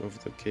in front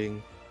of the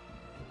king.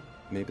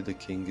 Maybe the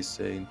king is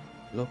saying,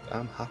 look,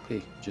 I'm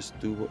happy, just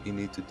do what you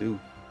need to do.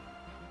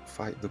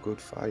 Fight the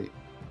good fight.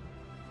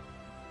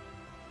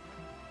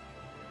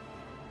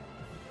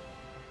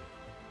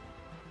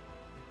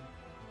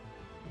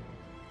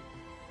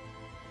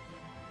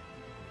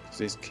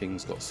 This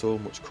king's got so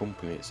much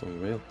company, it's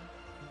unreal.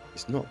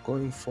 He's not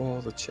going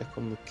for the check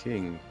on the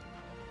king.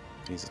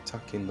 He's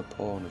attacking the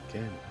pawn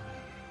again.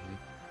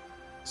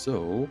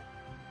 So,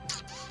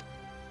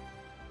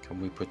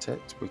 can we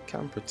protect? We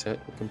can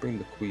protect. We can bring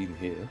the queen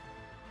here.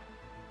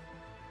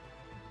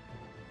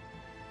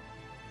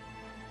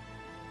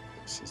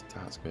 What's his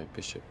dark square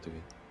bishop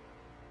doing?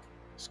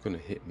 It's going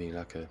to hit me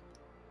like a...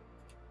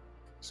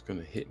 It's going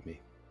to hit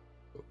me.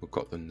 But we've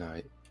got the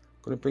knight.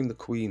 Going to bring the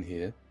queen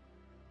here.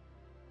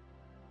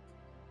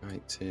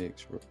 Knight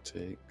takes, rook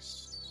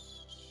takes.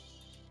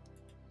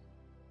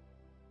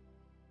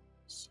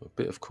 So a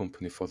bit of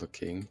company for the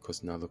king,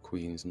 because now the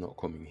queen's not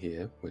coming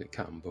here. Well, it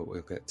can, but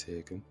we'll get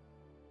taken.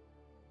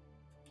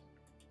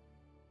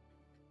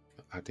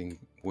 Adding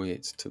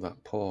weight to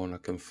that pawn, I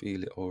can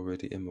feel it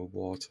already in my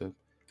water.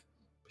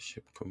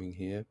 Bishop coming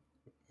here.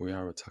 We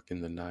are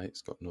attacking the knight,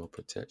 it's got no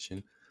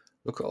protection.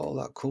 Look at all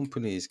that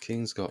company his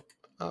king's got.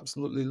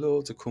 Absolutely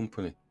loads of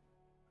company.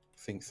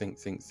 Think.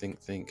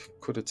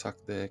 Could attack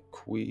their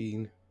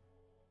queen.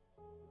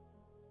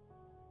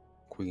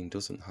 Queen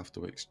doesn't have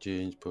to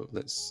exchange, but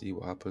let's see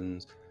what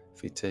happens.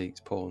 If he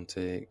takes, pawn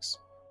takes,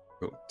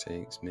 rook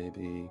takes,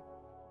 maybe.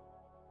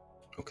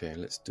 Okay,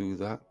 let's do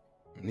that.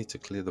 We need to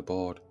clear the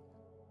board.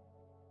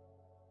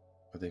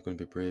 Are they going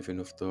to be brave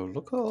enough though?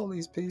 Look at all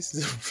these pieces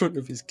in front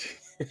of his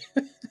king.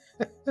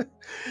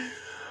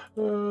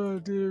 Oh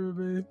dear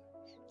me.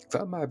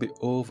 That might be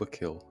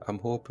overkill. I'm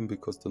hoping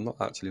because they're not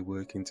actually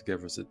working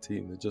together as a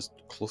team, they're just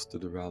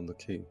clustered around the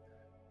king,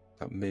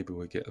 that maybe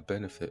we get a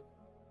benefit.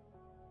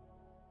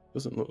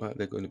 Doesn't look like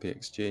they're going to be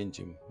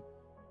exchanging.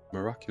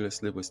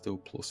 Miraculously, we're still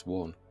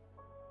 +1.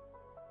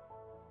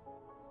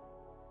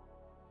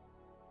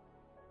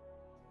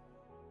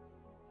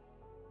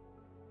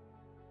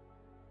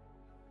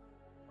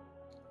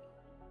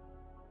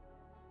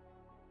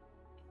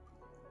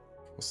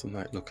 What's the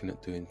knight looking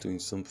at doing? Doing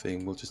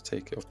something. We'll just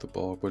take it off the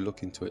board. We're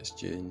looking to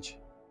exchange.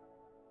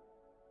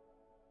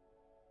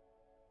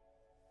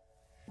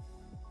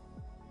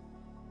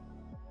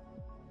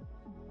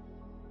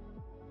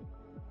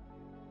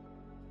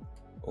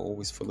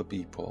 Always for the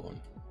B pawn.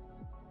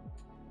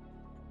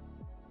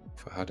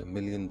 If I had $1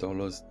 million,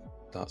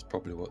 that's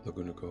probably what they're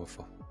going to go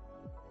for.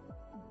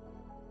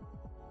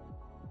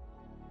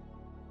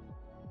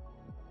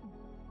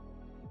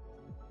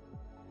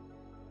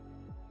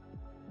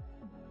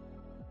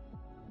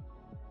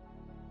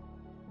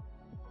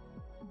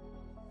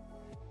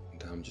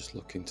 And I'm just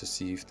looking to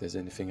see if there's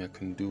anything I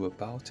can do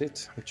about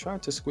it. I'm trying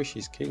to squish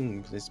his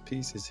king with his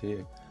pieces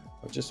here.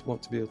 I just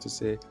want to be able to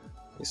say,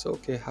 it's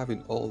okay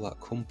having all that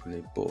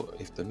company, but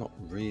if they're not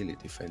really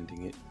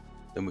defending it,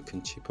 then we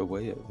can chip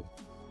away at them.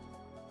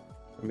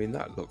 I mean,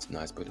 that looks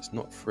nice, but it's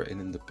not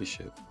threatening the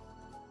bishop.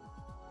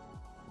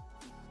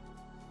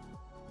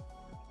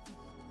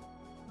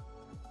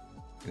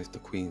 And if the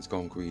queen's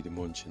gone greedy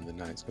munching, the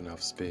knight's going to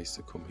have space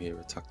to come here,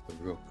 attack the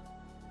rook.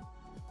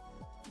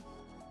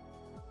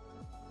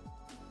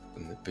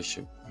 And the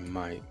bishop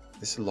might...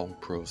 This is a long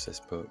process,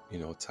 but, you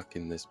know,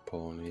 attacking this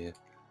pawn here.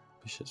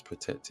 Bishop's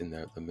protecting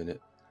there at the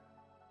minute.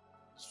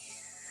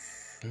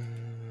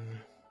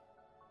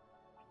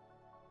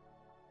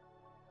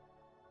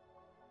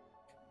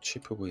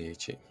 chip away,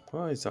 chip.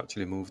 Oh, he's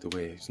actually moved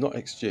away. He's not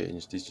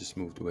exchanged, he's just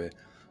moved away.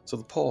 So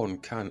the pawn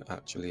can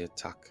actually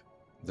attack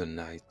the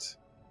knight.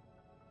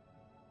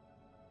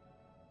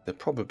 They're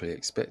probably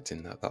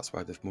expecting that. That's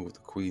why they've moved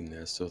the queen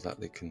there, so that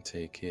they can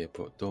take here.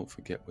 But don't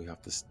forget, we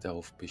have the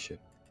stealth bishop.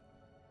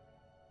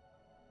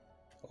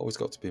 Always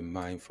got to be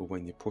mindful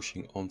when you're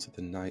pushing onto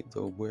the knight,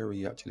 though. Where are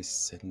you actually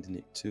sending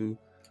it to?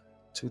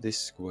 To this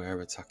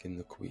square, attacking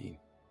the queen.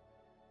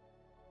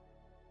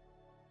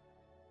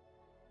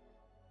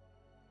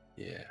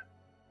 Yeah.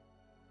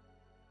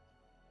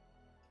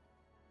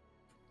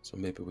 So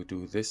maybe we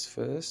do this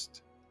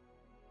first.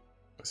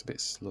 It's a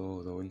bit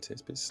slow though, isn't it?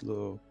 It's a bit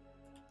slow.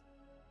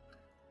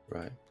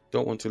 Right.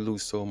 Don't want to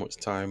lose so much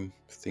time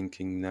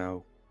thinking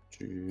now.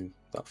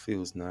 That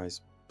feels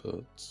nice,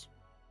 but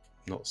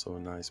not so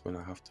nice when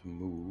I have to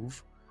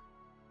move.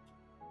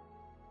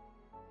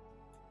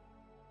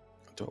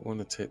 I don't want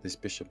to take this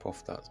bishop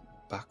off that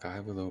back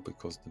either though,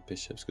 because the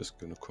bishop's just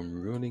going to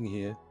come running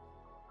here.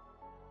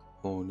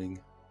 Morning.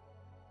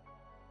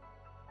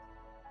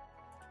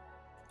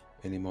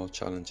 Any more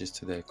challenges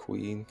to their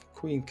queen?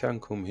 Queen can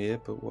come here,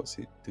 but what's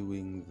it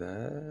doing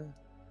there?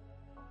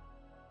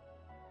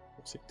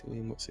 What's it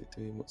doing? What's it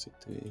doing? What's it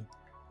doing?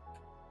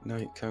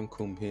 Knight can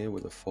come here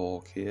with a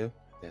fork here.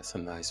 That's a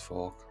nice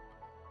fork.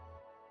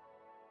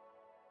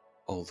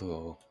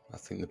 Although, I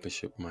think the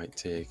bishop might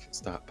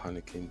start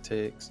panicking.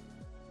 Takes.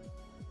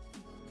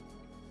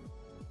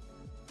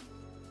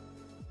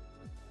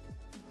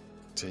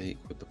 Take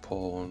with the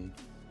pawn.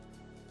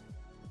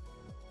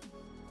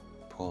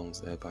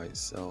 Pawn's there by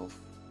itself.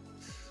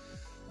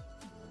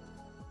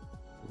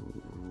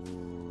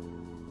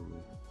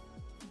 Ooh.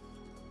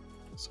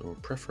 So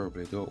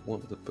preferably don't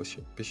want the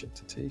bishop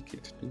to take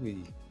it, do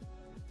we?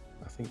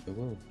 I think they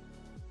will.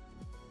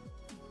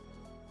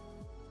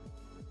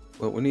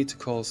 Well, we need to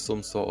cause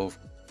some sort of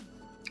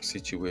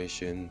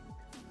situation.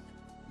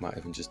 Might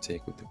even just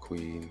take with the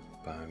queen.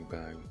 Bang,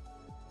 bang.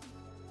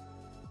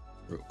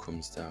 Rook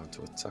comes down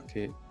to attack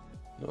it.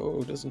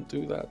 No, doesn't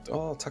do that.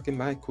 Oh, attacking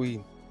my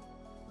queen.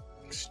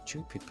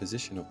 Stupid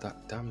position of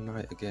that damn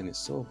knight again. It's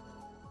so...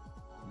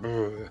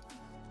 Brr.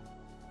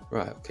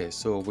 Right, okay,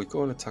 so we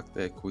go and attack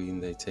their queen.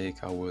 They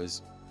take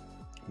ours.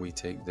 We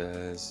take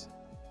theirs.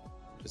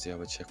 Does he have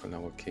a check on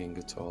our king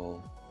at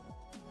all?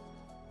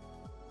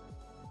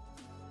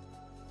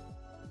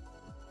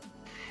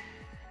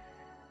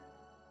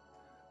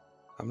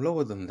 I'm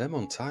lower than them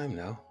on time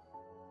now.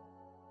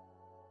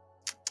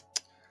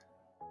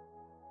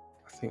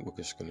 I think we're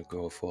just going to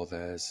go for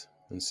theirs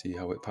and see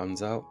how it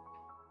pans out.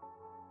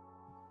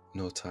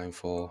 No time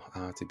for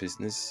arty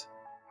business.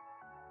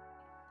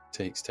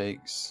 Takes.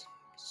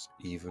 It's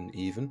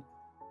even.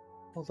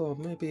 Although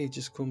maybe he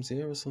just comes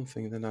here or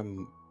something, then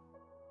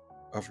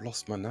I've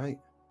lost my knight.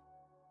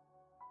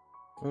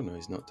 Oh no,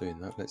 he's not doing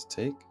that. Let's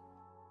take.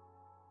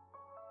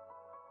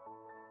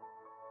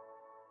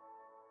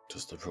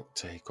 Does the rook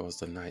take, or has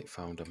the knight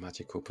found a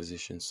magical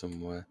position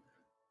somewhere?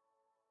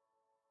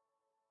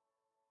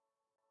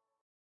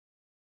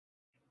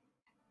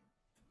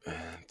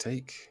 And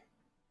take.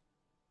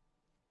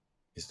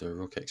 Is the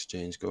rook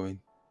exchange going?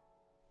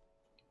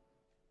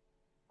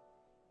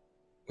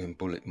 We're in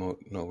bullet mode.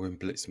 No, we're in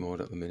blitz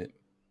mode at the minute.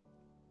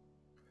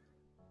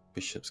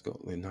 Bishop's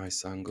got the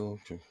nice angle.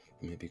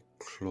 Maybe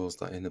close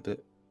that in a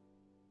bit.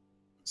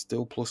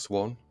 Still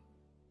 +1.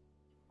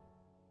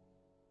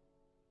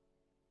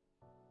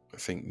 I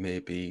think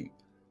maybe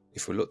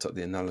if we looked at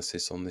the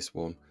analysis on this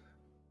one,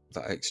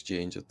 that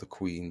exchange of the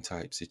queen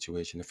type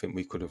situation, I think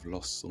we could have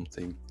lost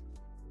something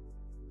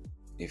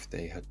if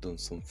they had done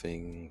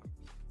something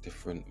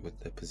different with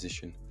their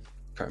position.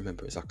 Can't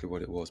remember exactly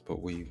what it was,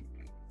 but we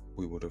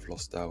would have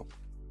lost out.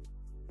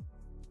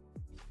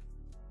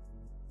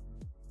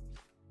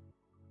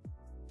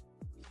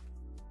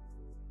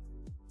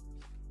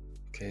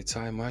 Okay,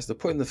 time wise, they're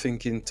putting the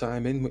thinking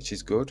time in, which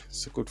is good.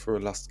 It's good for a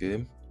last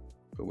game,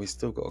 but we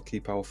still got to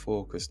keep our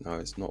focus now.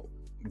 It's not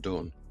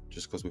done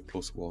just because we're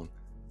 +1.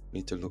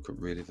 Need to look at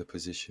really the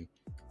position.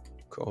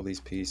 Look at all these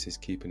pieces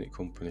keeping it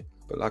company.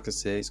 But like I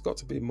say, it's got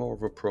to be more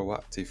of a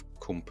proactive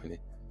company.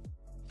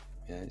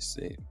 Yeah,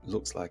 it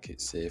looks like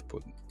it's safe,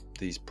 but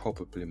these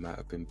probably might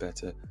have been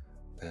better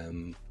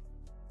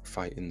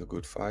fighting the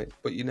good fight.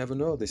 But you never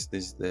know. This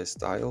is their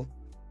style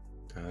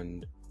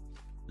and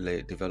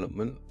late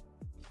development.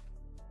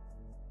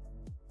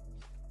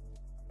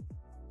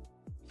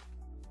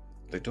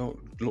 They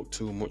don't look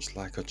too much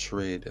like a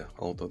trader,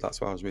 although that's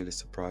why I was really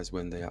surprised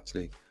when they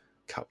actually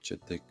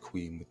captured the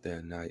queen with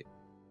their knight.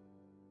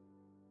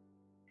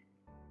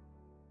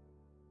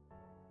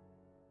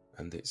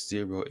 And it's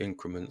 0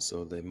 increments,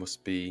 so they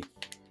must be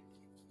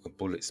a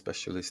bullet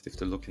specialist if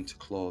they're looking to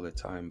claw their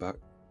time back.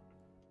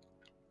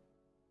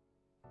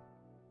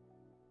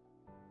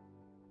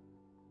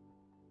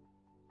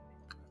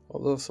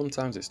 Although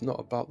sometimes it's not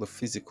about the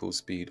physical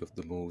speed of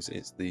the moves,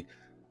 it's the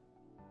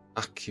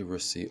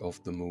accuracy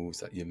of the moves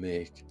that you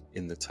make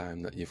in the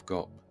time that you've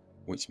got,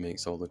 which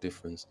makes all the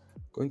difference.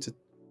 Going to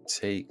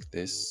take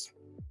this.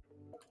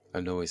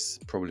 I know he's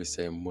probably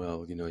saying,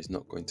 well, you know, he's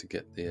not going to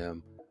get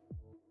the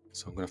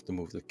So I'm going to have to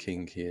move the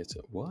king here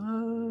to...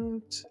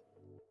 What?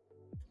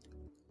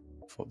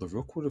 I thought the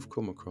rook would have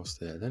come across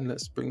there. Then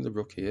let's bring the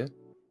rook here.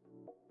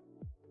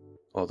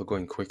 Oh, they're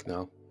going quick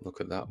now. Look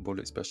at that,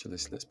 bullet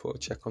specialist. Let's put a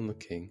check on the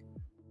king.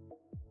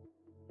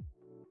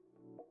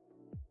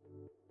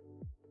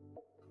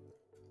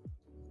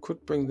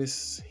 Could bring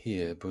this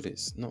here, but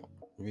it's not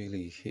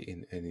really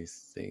hitting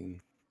anything.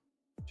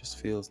 Just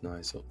feels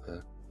nice up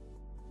there.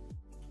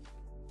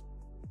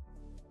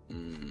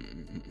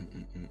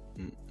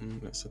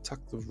 Let's attack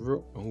the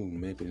rook. Oh,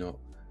 maybe not.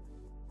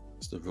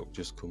 Because the rook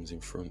just comes in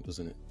front,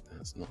 doesn't it?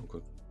 That's not a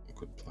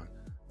good plan.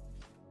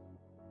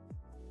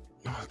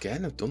 Oh,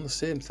 again, I've done the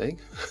same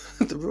thing.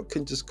 The rook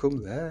can just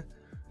come there.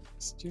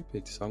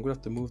 Stupid. So I'm going to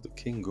have to move the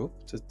king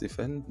up to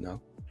defend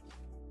now.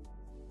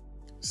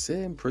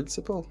 Same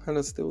principle, and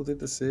I still did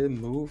the same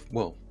move.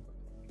 Well,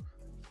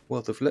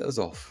 they've let us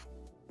off.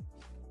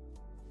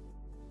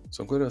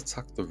 So I'm going to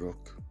attack the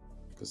rook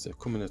because they're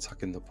coming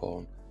attacking the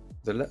pawn.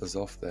 They let us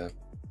off there.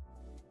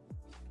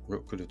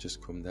 Rook could have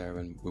just come there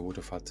and we would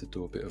have had to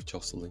do a bit of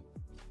jostling.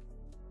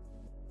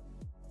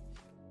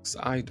 So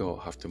I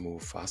don't have to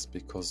move fast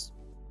because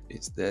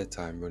it's their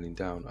time running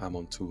down. I'm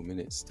on 2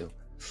 minutes still.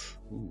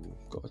 Ooh,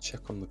 got to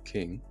check on the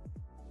king.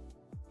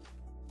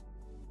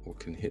 We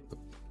can hit the...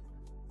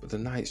 But the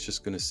knight's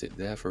just going to sit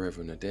there forever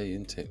and a day,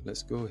 isn't it?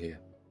 Let's go here.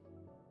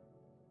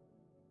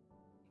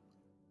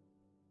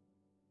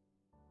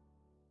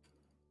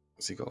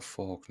 Has he got a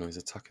fork? No, he's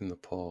attacking the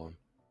pawn.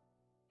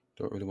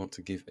 Don't really want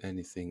to give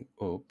anything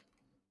up.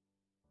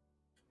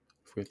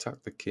 If we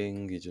attack the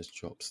king, he just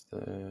drops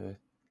there.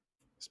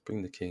 Let's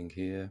bring the king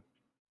here.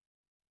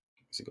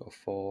 Has he got a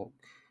fork?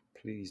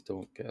 Please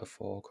don't get a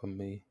fork on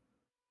me.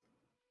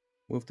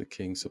 Move the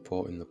king,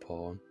 supporting the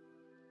pawn.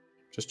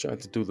 Just trying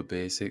to do the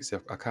basics.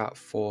 I can't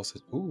force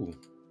it. Ooh,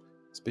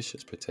 this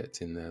bishop's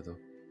protecting there though.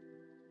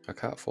 I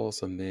can't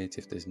force a mate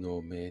if there's no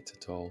mate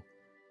at all.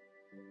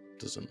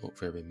 Doesn't look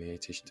very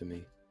matish to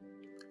me.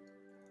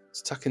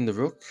 It's attacking the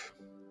rook.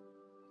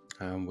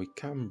 And we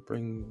can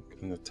bring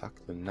and attack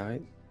the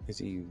knight. Is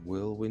he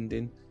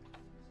whirlwinding?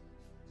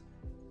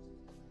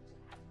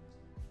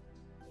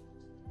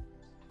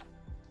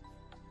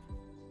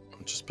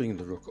 I'm just bringing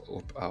the rook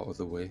up out of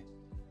the way.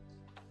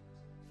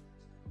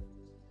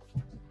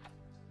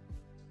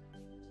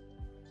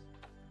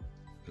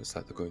 Looks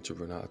like they're going to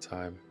run out of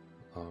time.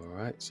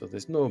 Alright, so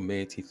there's no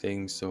matey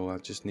thing, so I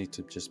just need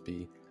to just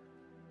be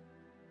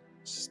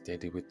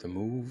steady with the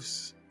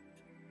moves.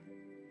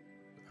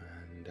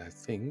 And I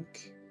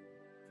think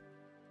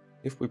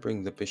if we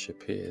bring the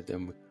bishop here,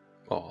 then we...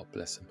 Oh,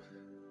 bless him.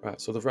 Right,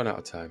 so they've run out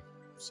of time.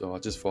 So I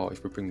just thought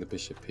if we bring the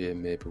bishop here,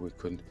 maybe we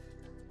could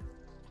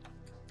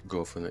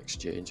go for an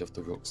exchange of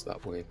the rooks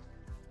that way.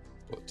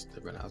 But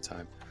they ran out of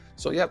time.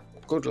 So, yeah,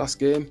 good last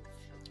game.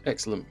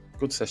 Excellent.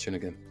 Good session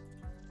again.